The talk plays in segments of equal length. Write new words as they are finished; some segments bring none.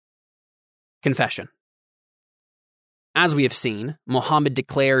Confession. As we have seen, Muhammad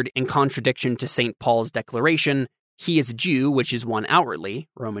declared, in contradiction to St. Paul's declaration, he is a Jew, which is one outwardly,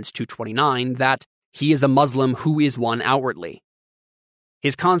 Romans 2:29, that he is a Muslim who is one outwardly.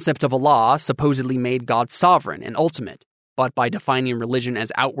 His concept of Allah supposedly made God sovereign and ultimate, but by defining religion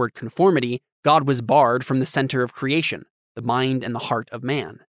as outward conformity, God was barred from the center of creation, the mind and the heart of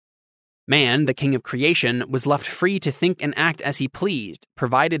man. Man, the king of creation, was left free to think and act as he pleased,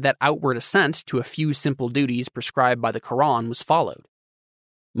 provided that outward assent to a few simple duties prescribed by the Quran was followed.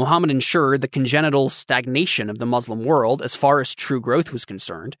 Muhammad ensured the congenital stagnation of the Muslim world as far as true growth was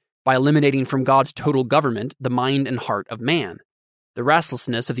concerned by eliminating from God's total government the mind and heart of man. The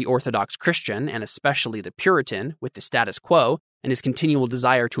restlessness of the Orthodox Christian, and especially the Puritan, with the status quo, and his continual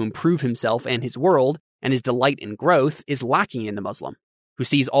desire to improve himself and his world, and his delight in growth, is lacking in the Muslim, who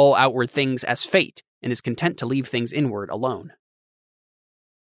sees all outward things as fate and is content to leave things inward alone.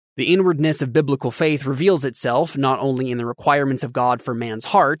 The inwardness of biblical faith reveals itself not only in the requirements of God for man's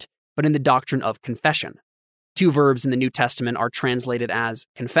heart, but in the doctrine of confession. Two verbs in the New Testament are translated as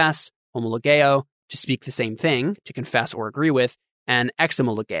confess, homologeo, to speak the same thing, to confess or agree with, and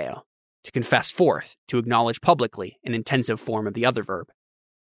exomologeo, to confess forth, to acknowledge publicly, an intensive form of the other verb.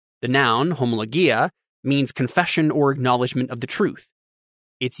 The noun, homologia, means confession or acknowledgement of the truth.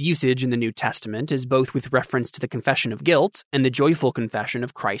 Its usage in the New Testament is both with reference to the confession of guilt and the joyful confession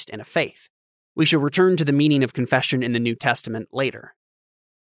of Christ and of faith. We shall return to the meaning of confession in the New Testament later.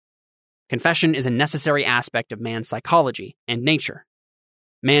 Confession is a necessary aspect of man's psychology and nature.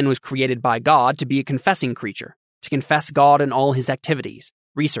 Man was created by God to be a confessing creature, to confess God in all his activities,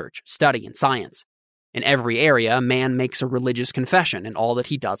 research, study, and science. In every area, man makes a religious confession in all that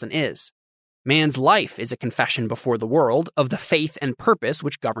he does and is. Man's life is a confession before the world of the faith and purpose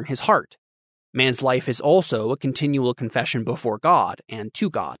which govern his heart. Man's life is also a continual confession before God and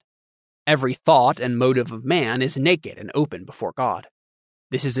to God. Every thought and motive of man is naked and open before God.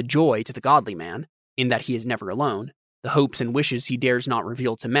 This is a joy to the godly man, in that he is never alone. The hopes and wishes he dares not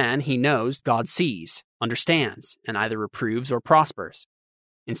reveal to men, he knows God sees, understands, and either reproves or prospers.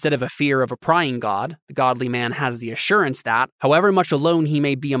 Instead of a fear of a prying God, the godly man has the assurance that, however much alone he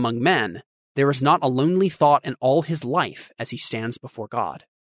may be among men, there is not a lonely thought in all his life as he stands before God.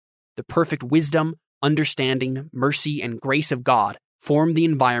 The perfect wisdom, understanding, mercy, and grace of God form the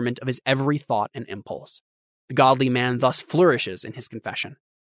environment of his every thought and impulse. The godly man thus flourishes in his confession.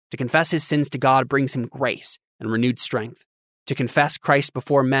 To confess his sins to God brings him grace and renewed strength. To confess Christ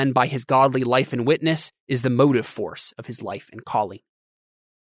before men by his godly life and witness is the motive force of his life and calling.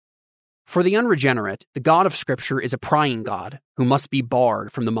 For the unregenerate, the God of Scripture is a prying God who must be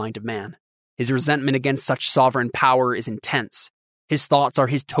barred from the mind of man. His resentment against such sovereign power is intense. His thoughts are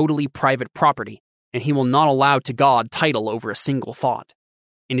his totally private property, and he will not allow to God title over a single thought.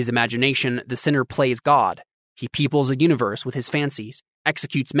 In his imagination, the sinner plays God. He peoples a universe with his fancies,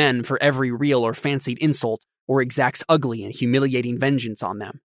 executes men for every real or fancied insult, or exacts ugly and humiliating vengeance on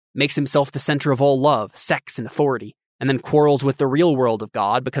them, makes himself the center of all love, sex, and authority, and then quarrels with the real world of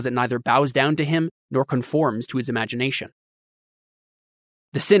God because it neither bows down to him nor conforms to his imagination.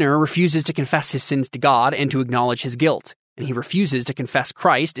 The sinner refuses to confess his sins to God and to acknowledge his guilt, and he refuses to confess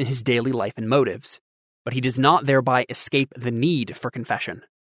Christ in his daily life and motives. But he does not thereby escape the need for confession.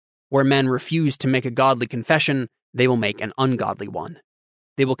 Where men refuse to make a godly confession, they will make an ungodly one.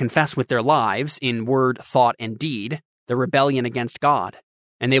 They will confess with their lives, in word, thought, and deed, their rebellion against God,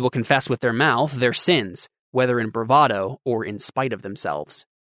 and they will confess with their mouth their sins, whether in bravado or in spite of themselves.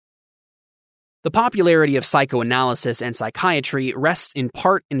 The popularity of psychoanalysis and psychiatry rests in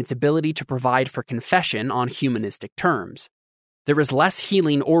part in its ability to provide for confession on humanistic terms. There is less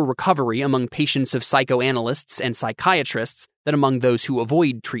healing or recovery among patients of psychoanalysts and psychiatrists than among those who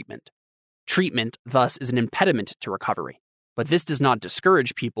avoid treatment. Treatment, thus, is an impediment to recovery, but this does not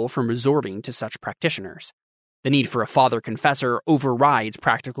discourage people from resorting to such practitioners. The need for a father confessor overrides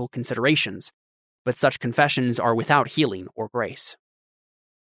practical considerations, but such confessions are without healing or grace.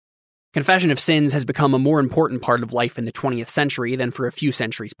 Confession of sins has become a more important part of life in the 20th century than for a few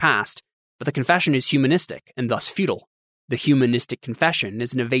centuries past, but the confession is humanistic and thus futile. The humanistic confession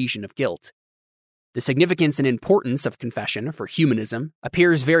is an evasion of guilt. The significance and importance of confession for humanism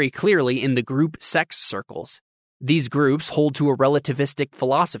appears very clearly in the group sex circles. These groups hold to a relativistic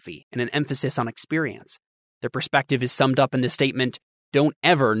philosophy and an emphasis on experience. Their perspective is summed up in the statement, "Don't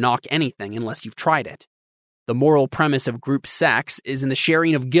ever knock anything unless you've tried it." The moral premise of group sex is in the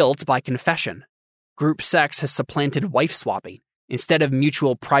sharing of guilt by confession. Group sex has supplanted wife swapping. Instead of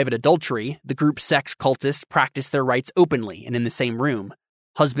mutual private adultery, the group sex cultists practice their rites openly and in the same room.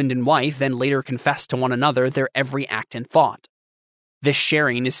 Husband and wife then later confess to one another their every act and thought. This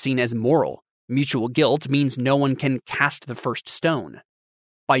sharing is seen as moral, Mutual guilt means no one can cast the first stone.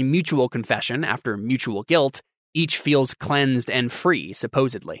 By mutual confession after mutual guilt, each feels cleansed and free,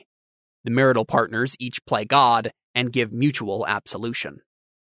 supposedly. The marital partners each play God and give mutual absolution.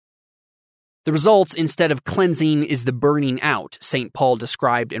 The result, instead of cleansing, is the burning out St. Paul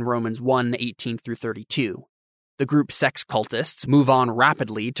described in Romans 1:18-32. The group sex cultists move on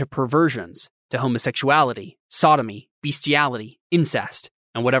rapidly to perversions, to homosexuality, sodomy, bestiality, incest,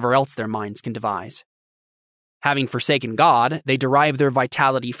 and whatever else their minds can devise. Having forsaken God, they derive their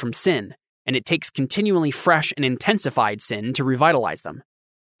vitality from sin, and it takes continually fresh and intensified sin to revitalize them.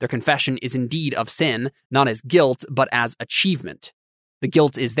 Their confession is indeed of sin, not as guilt, but as achievement. The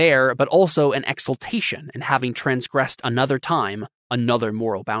guilt is there, but also an exultation in having transgressed another time, another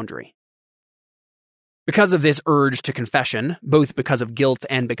moral boundary. Because of this urge to confession, both because of guilt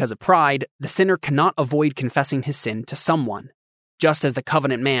and because of pride, the sinner cannot avoid confessing his sin to someone. Just as the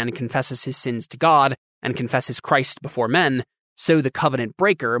covenant man confesses his sins to God and confesses Christ before men, so the covenant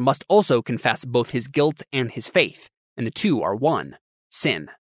breaker must also confess both his guilt and his faith, and the two are one: sin.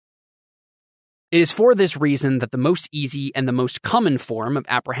 It is for this reason that the most easy and the most common form of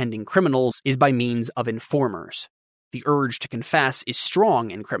apprehending criminals is by means of informers. The urge to confess is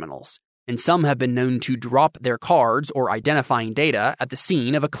strong in criminals, and some have been known to drop their cards or identifying data at the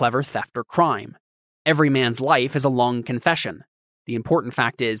scene of a clever theft or crime. Every man's life is a long confession. The important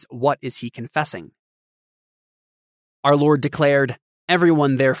fact is, what is he confessing? Our Lord declared,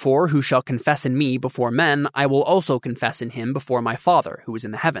 "Everyone, therefore, who shall confess in me before men, I will also confess in him before my Father who is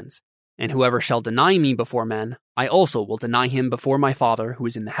in the heavens. And whoever shall deny me before men, I also will deny him before my Father who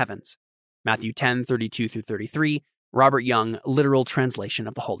is in the heavens." Matthew 10:32-33, Robert Young, literal translation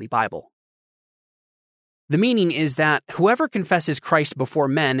of the Holy Bible. The meaning is that whoever confesses Christ before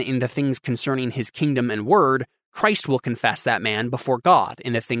men in the things concerning his kingdom and word, Christ will confess that man before God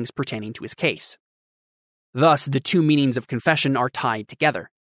in the things pertaining to his case. Thus, the two meanings of confession are tied together.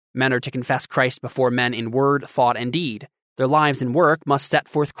 Men are to confess Christ before men in word, thought, and deed. Their lives and work must set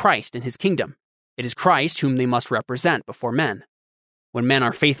forth Christ and his kingdom. It is Christ whom they must represent before men. When men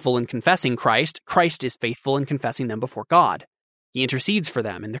are faithful in confessing Christ, Christ is faithful in confessing them before God. He intercedes for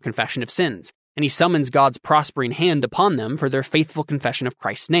them in their confession of sins, and he summons God's prospering hand upon them for their faithful confession of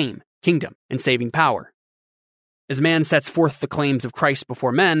Christ's name, kingdom, and saving power. As man sets forth the claims of Christ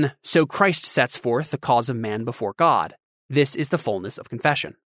before men, so Christ sets forth the cause of man before God. This is the fullness of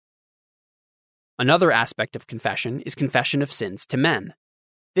confession. Another aspect of confession is confession of sins to men.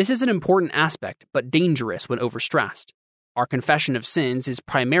 This is an important aspect, but dangerous when overstressed. Our confession of sins is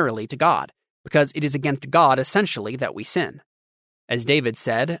primarily to God, because it is against God essentially that we sin. As David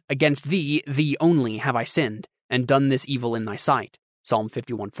said, "Against thee, thee only have I sinned, and done this evil in thy sight." Psalm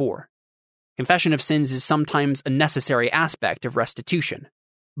 51:4. Confession of sins is sometimes a necessary aspect of restitution,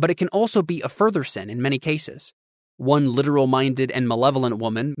 but it can also be a further sin in many cases. One literal-minded and malevolent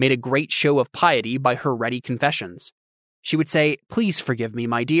woman made a great show of piety by her ready confessions. She would say, "Please forgive me,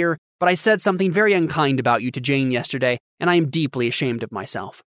 my dear, but I said something very unkind about you to Jane yesterday, and I am deeply ashamed of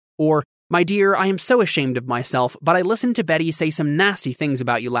myself." Or, "My dear, I am so ashamed of myself, but I listened to Betty say some nasty things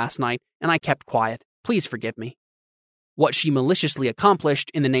about you last night, and I kept quiet. Please forgive me." What she maliciously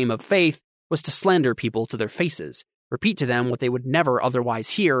accomplished in the name of faith was to slander people to their faces, repeat to them what they would never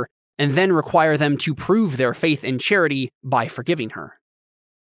otherwise hear, and then require them to prove their faith and charity by forgiving her.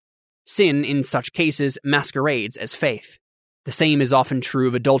 Sin, in such cases, masquerades as faith. The same is often true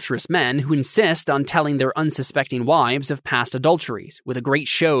of adulterous men who insist on telling their unsuspecting wives of past adulteries with a great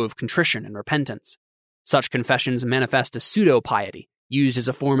show of contrition and repentance. Such confessions manifest a pseudo-piety, used as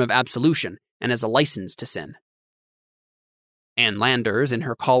a form of absolution and as a license to sin. Ann Landers, in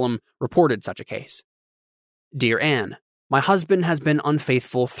her column, reported such a case. "Dear Anne, my husband has been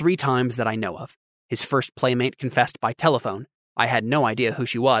unfaithful 3 times that I know of. His first playmate confessed by telephone. I had no idea who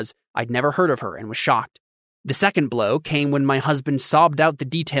she was. I'd never heard of her and was shocked. The second blow came when my husband sobbed out the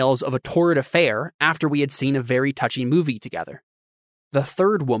details of a torrid affair after we had seen a very touching movie together. The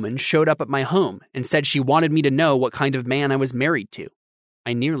third woman showed up at my home and said she wanted me to know what kind of man I was married to.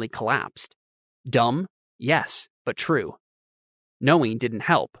 I nearly collapsed. Dumb? Yes, but true. Knowing didn't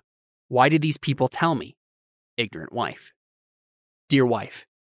help. Why did these people tell me? Ignorant wife. Dear wife,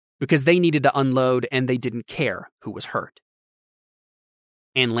 because they needed to unload and they didn't care who was hurt."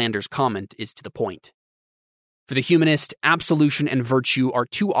 Ann Landers' comment is to the point. For the humanist, absolution and virtue are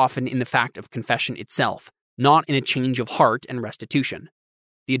too often in the fact of confession itself, not in a change of heart and restitution.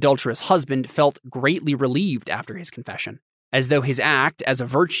 The adulterous husband felt greatly relieved after his confession, as though his act as a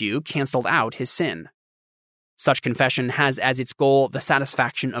virtue canceled out his sin. Such confession has as its goal the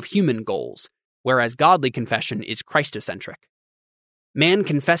satisfaction of human goals, whereas godly confession is Christocentric. Man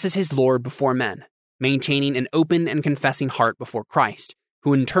confesses his Lord before men, maintaining an open and confessing heart before Christ,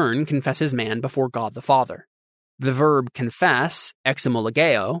 who in turn confesses man before God the Father. The verb confess,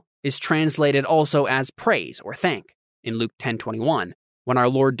 exomologeo, is translated also as praise or thank in Luke 10:21, when our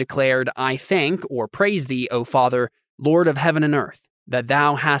Lord declared, "I thank or praise thee, O Father, Lord of heaven and earth, that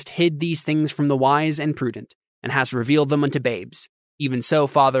thou hast hid these things from the wise and prudent, and hast revealed them unto babes. Even so,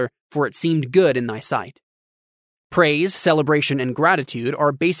 Father, for it seemed good in thy sight." Praise, celebration, and gratitude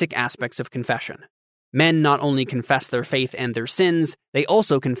are basic aspects of confession. Men not only confess their faith and their sins, they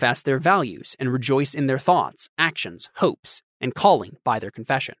also confess their values and rejoice in their thoughts, actions, hopes, and calling by their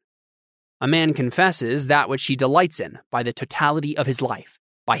confession. A man confesses that which he delights in by the totality of his life,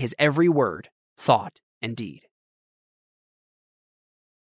 by his every word, thought, and deed.